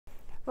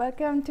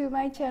Welcome to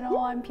my channel.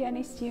 I'm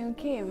pianist Jeeyoon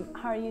Kim.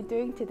 How are you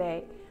doing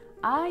today?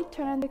 I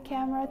turned on the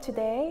camera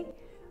today.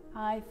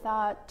 I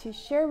thought to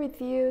share with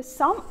you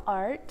some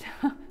art.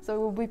 So it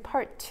will be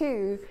part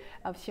 2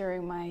 of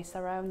sharing my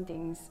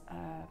surroundings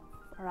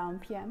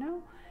around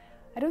piano.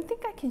 I don't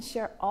think I can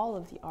share all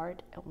of the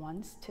art at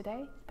once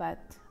today, but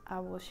I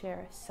will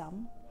share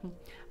some.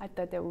 I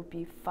thought that would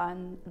be a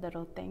fun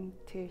little thing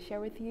to share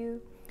with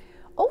you.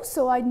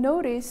 Also, I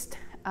noticed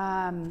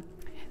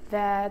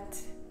that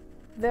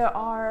there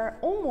are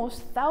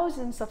almost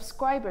 1,000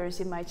 subscribers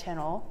in my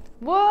channel.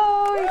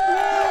 Whoa!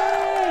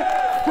 Yay!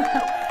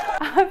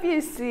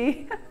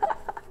 Obviously,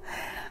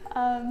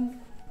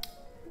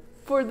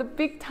 for the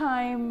big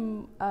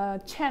time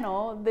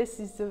channel,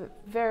 this is a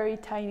very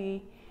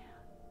tiny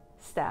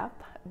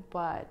step,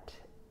 but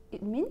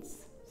it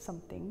means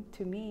something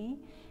to me.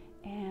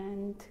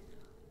 And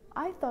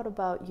I thought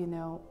about,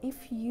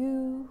 if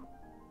you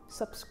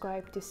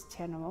subscribe this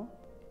channel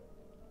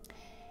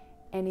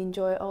and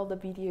enjoy all the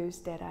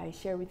videos that I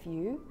share with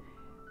you,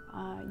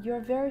 you're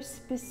a very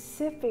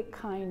specific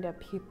kind of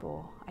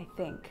people, I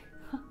think.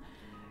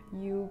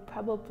 You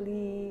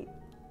probably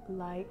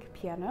like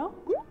piano,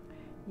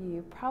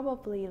 you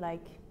probably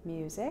like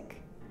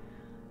music,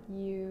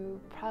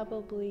 you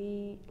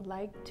probably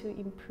like to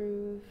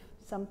improve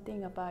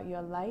something about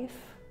your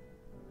life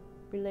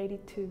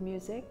related to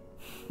music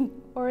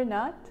or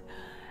not,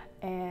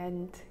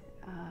 and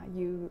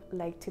you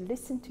like to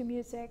listen to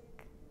music.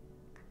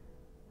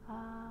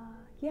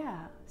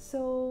 Yeah,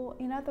 so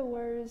in other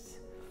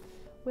words,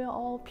 we're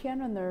all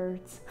piano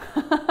nerds.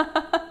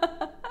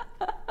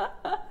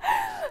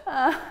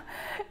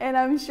 And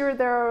I'm sure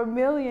there are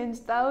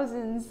millions,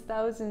 thousands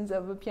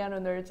of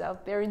piano nerds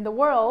out there in the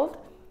world,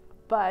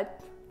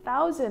 but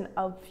thousands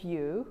of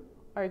you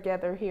are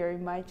gathered here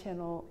in my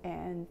channel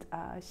and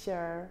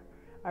share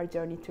our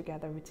journey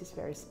together, which is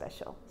very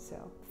special.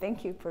 So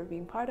thank you for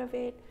being part of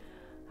it.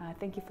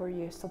 Thank you for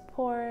your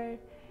support.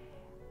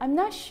 I'm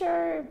not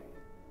sure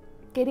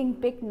getting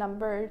big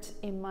numbers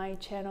in my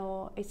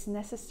channel is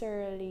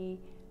necessarily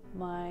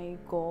my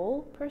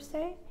goal per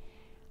se.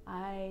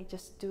 I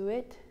just do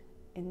it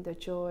in the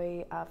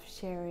joy of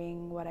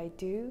sharing what I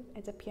do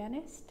as a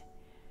pianist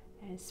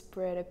and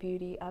spread the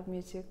beauty of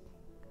music,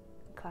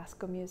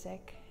 classical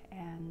music,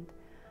 and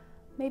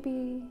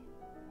maybe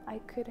I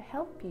could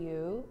help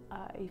you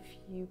if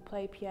you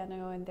play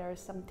piano, and there are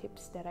some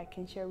tips that I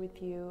can share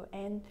with you,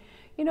 and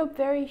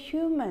very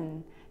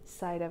human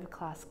side of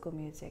classical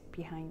music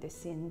behind the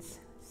scenes,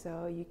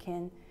 so you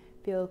can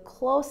feel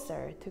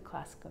closer to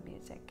classical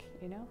music,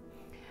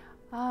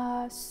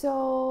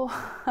 so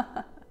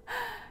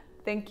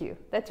thank you.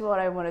 That's what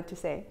I wanted to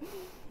say.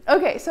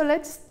 Okay, so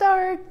let's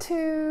start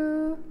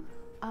to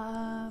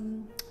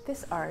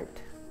this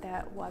art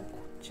that what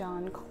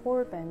John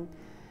Corbin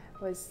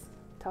was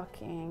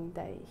talking,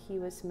 that he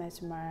was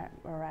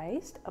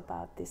mesmerized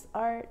about this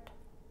art.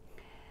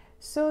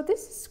 So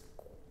this is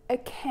a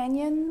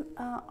canyon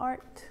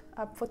art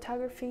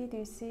photography. Do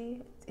you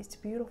see? It's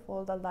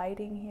beautiful, the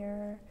lighting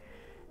here,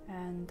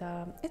 and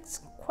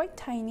it's quite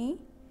tiny.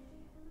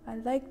 I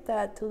like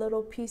that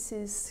little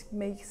pieces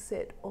makes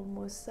it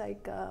almost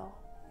like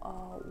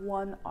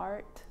one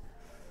art,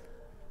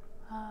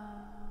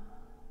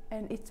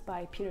 and it's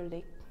by Peter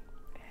Lick.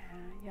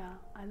 Yeah,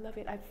 I love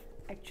it. I've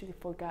actually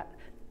forgot.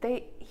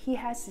 He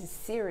has his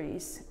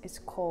series. It's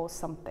called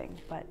something,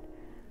 but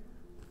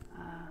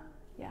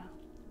yeah,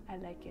 I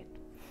like it.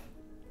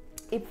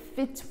 It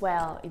fits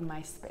well in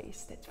my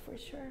space, that's for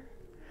sure.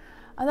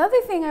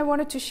 Another thing I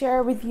wanted to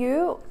share with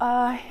you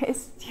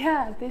is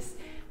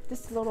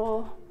this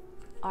little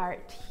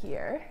art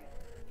here.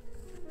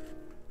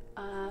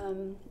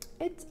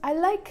 I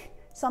like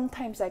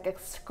sometimes like a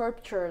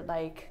sculpture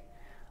like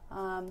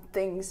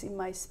things in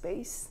my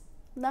space.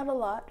 Not a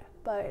lot,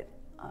 but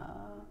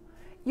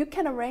you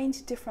can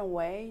arrange different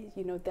ways.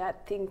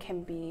 That thing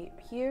can be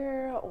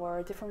here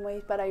or different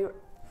ways, but I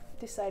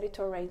decided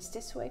to arrange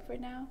this way for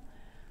now.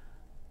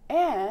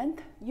 And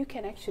you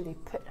can actually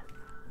put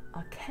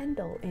a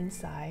candle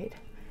inside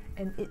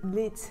and it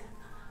lights,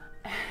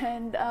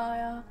 and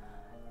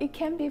it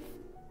can be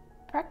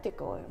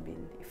practical. I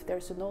mean, if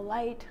there's no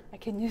light, I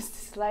can use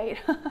this light.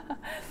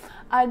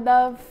 I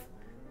love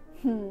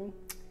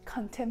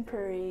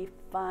contemporary,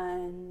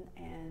 fun,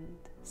 and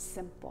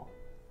simple.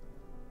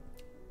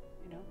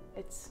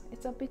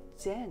 It's a bit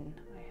zen,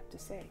 I have to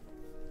say.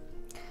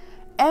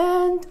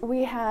 And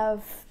we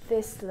have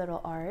this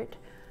little art.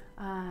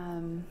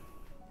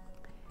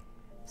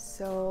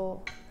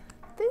 So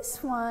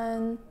this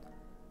one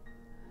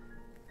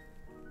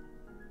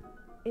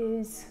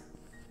is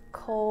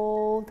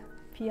called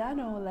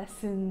Piano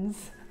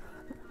Lessons.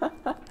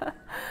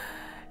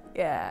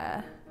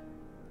 Yeah,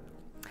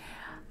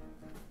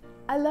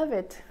 I love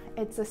it.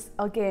 It's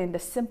again the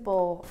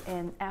simple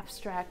and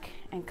abstract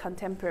and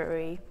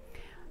contemporary.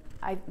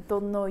 I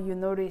don't know you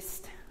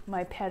noticed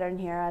my pattern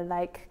here. I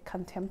like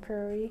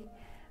contemporary,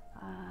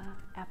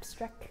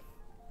 abstract,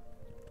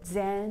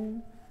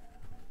 zen,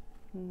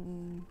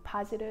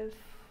 positive,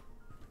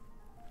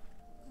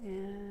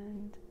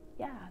 and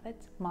yeah,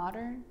 that's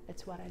modern.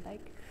 That's what I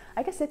like.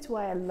 I guess that's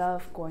why I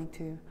love going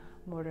to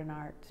modern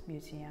art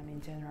museum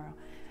in general.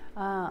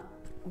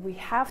 We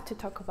have to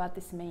talk about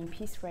this main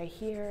piece right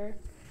here.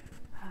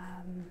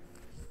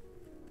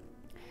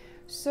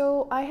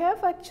 So I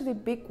have actually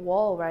big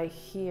wall right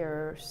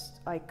here.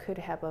 I could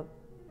have a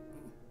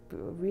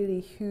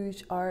really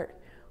huge art,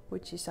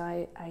 which is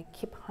I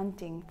keep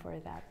hunting for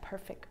that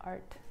perfect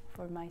art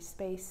for my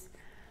space.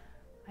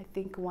 I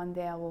think one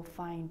day I will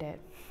find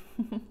it.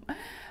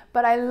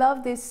 But I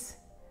love this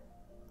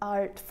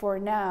art for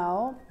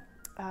now.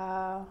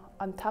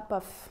 On top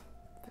of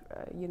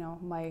you know,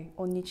 my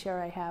only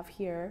chair I have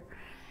here,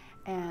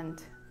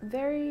 and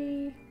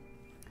very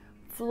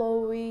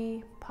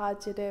flowy,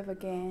 positive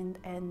again,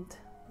 and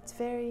it's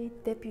very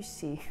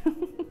Debussy,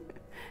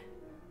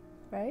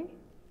 right?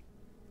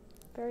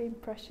 Very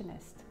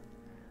impressionist.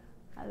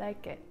 I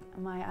like it.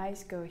 My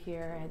eyes go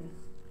here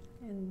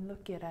and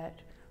look at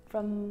it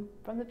from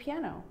the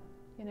piano,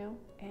 you know,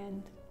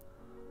 and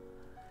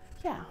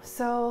yeah.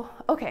 So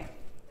okay,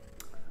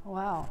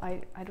 wow.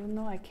 I don't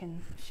know I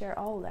can share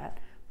all that,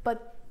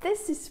 but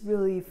this is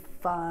really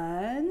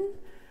fun.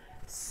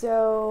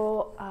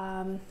 So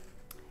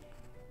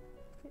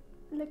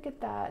look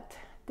at that.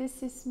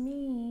 This is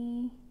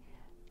me.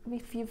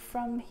 If you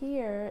from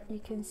here, you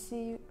can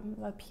see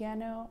a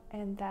piano,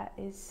 and that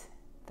is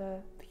the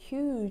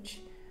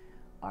huge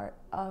art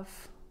of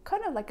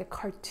kind of like a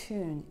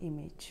cartoon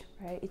image,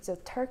 right? It's a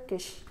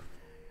Turkish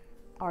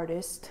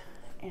artist,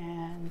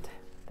 and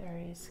there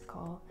is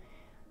called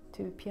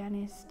to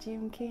pianist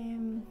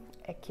Jeeyoon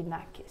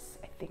Ekinakis.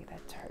 I think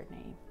that's her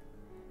name.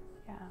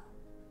 Yeah,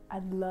 I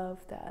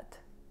love that,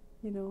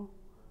 you know,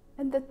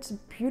 and that's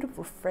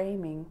beautiful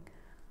framing.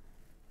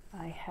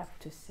 I have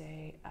to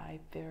say, I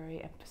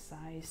very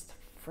emphasized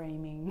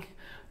framing,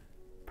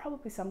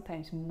 probably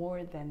sometimes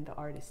more than the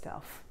art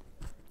itself.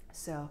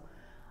 So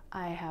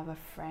I have a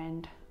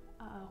friend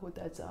who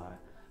does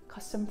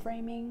custom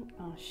framing.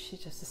 She's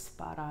just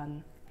spot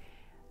on.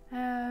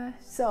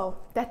 So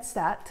that's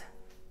that.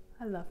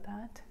 I love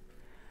that.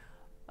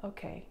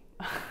 Okay.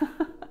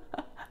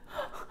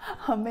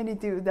 How many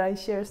did I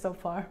share so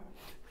far?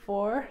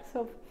 4.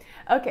 So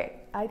okay,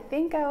 I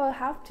think I will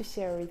have to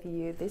share with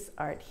you this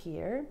art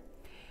here.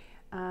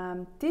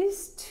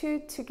 These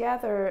two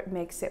together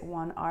makes it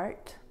one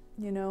art,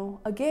 you know.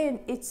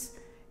 Again, it's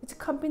a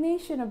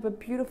combination of a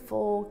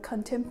beautiful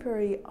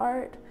contemporary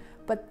art,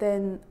 but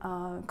then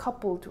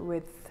coupled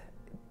with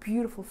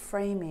beautiful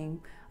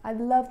framing. I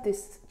love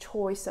this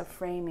choice of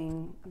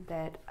framing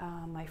that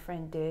my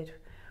friend did,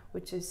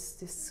 which is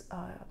this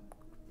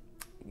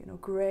you know,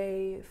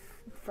 gray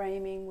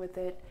framing with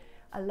it.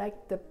 I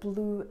like the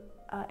blue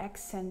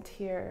accent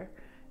here,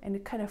 and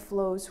it kind of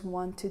flows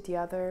one to the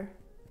other.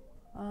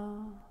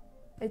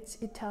 It's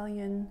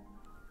Italian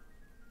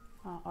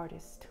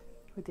artist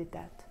who did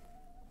that.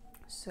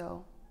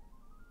 So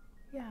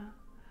yeah,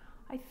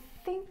 I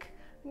think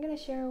I'm gonna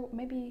share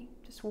maybe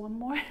just one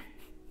more.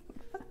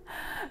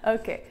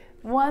 Okay,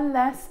 one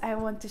last I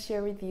want to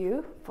share with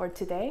you for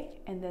today,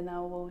 and then I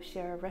will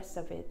share the rest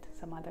of it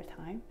some other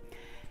time,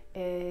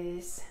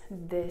 is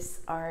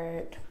this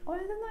art. Oh, I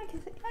don't know,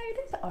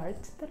 it is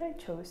art that I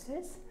chose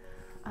this.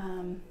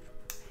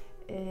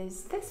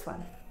 Is this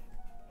one.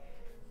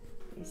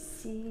 You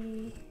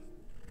see,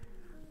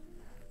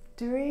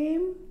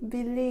 dream,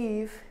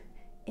 believe,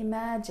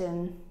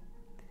 imagine,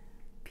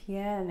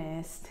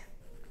 pianist.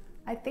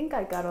 I think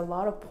I got a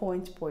lot of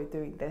points for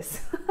doing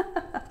this.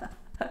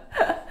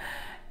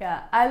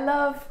 Yeah, I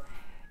love,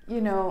 you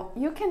know,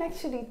 you can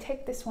actually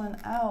take this one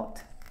out.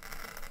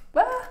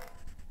 Ah!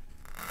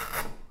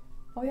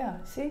 Oh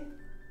yeah, see?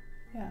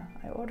 Yeah,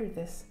 I ordered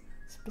this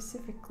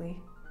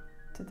specifically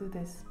to do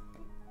this.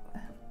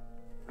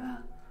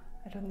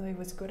 I don't know if it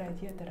was a good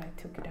idea that I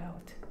took it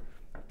out,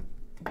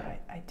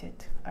 but I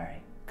did. All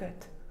right,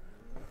 good.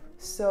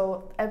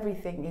 So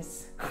everything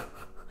is,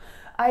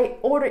 I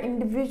order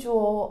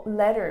individual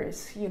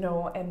letters, you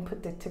know, and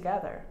put it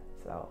together.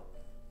 So,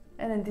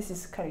 and then this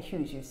is kind of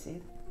huge, you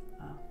see.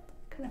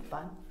 Kind of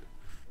fun.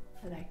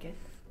 I like it.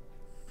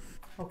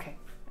 Okay,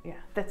 yeah,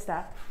 that's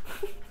that.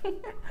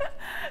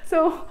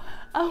 So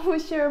I will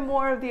share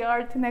more of the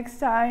art next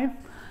time.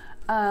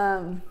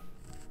 And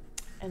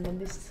then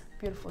this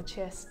beautiful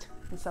chest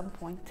at some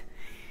point.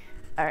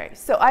 All right,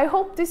 so I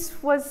hope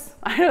this was,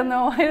 I don't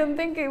know, I don't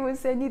think it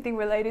was anything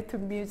related to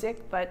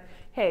music, but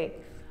hey,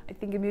 I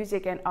think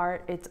music and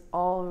art, it's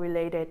all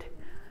related.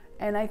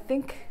 And I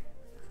think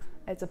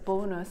as a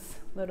bonus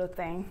little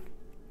thing,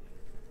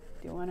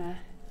 do you wanna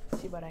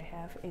see what I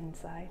have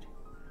inside?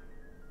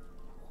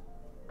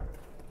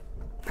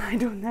 I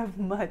don't have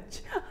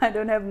much. I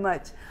don't have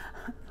much.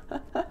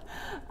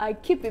 I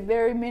keep it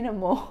very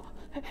minimal,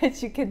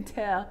 as you can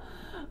tell.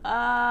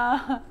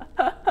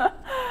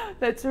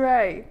 That's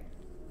right.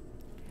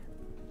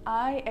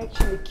 I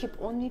actually keep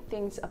only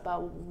things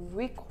about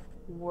week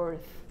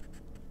worth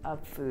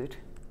of food.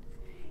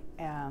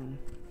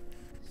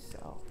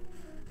 So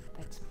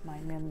that's my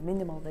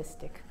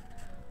minimalistic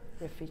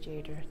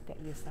refrigerator that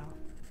you saw.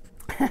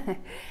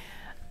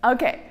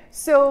 Okay,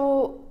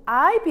 so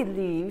I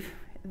believe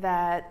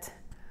that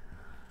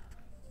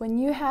when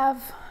you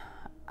have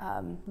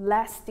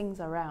less things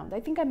around, I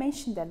think I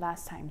mentioned that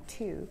last time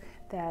too,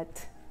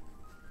 that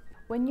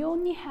when you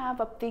only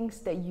have things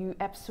that you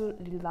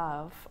absolutely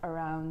love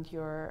around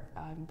your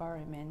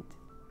environment,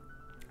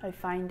 I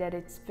find that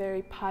it's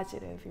very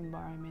positive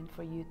environment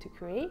for you to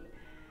create.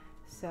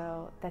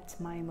 So that's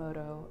my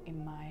motto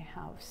in my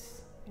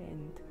house,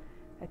 and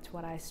that's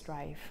what I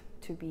strive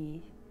to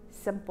be: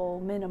 simple,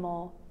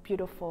 minimal,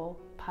 beautiful,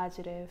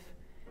 positive,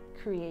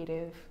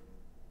 creative,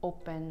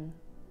 open,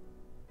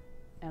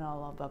 and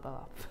all of the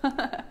above.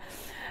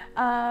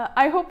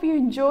 I hope you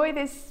enjoy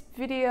this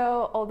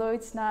video, although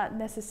it's not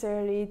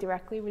necessarily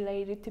directly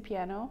related to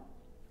piano.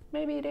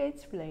 Maybe it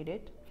is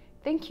related.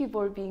 Thank you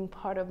for being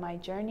part of my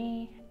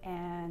journey,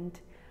 and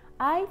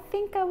I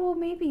think I will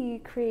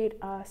maybe create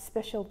a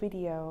special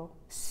video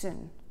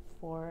soon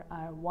for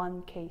our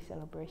 1K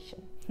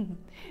celebration.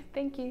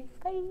 Thank you.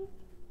 Bye.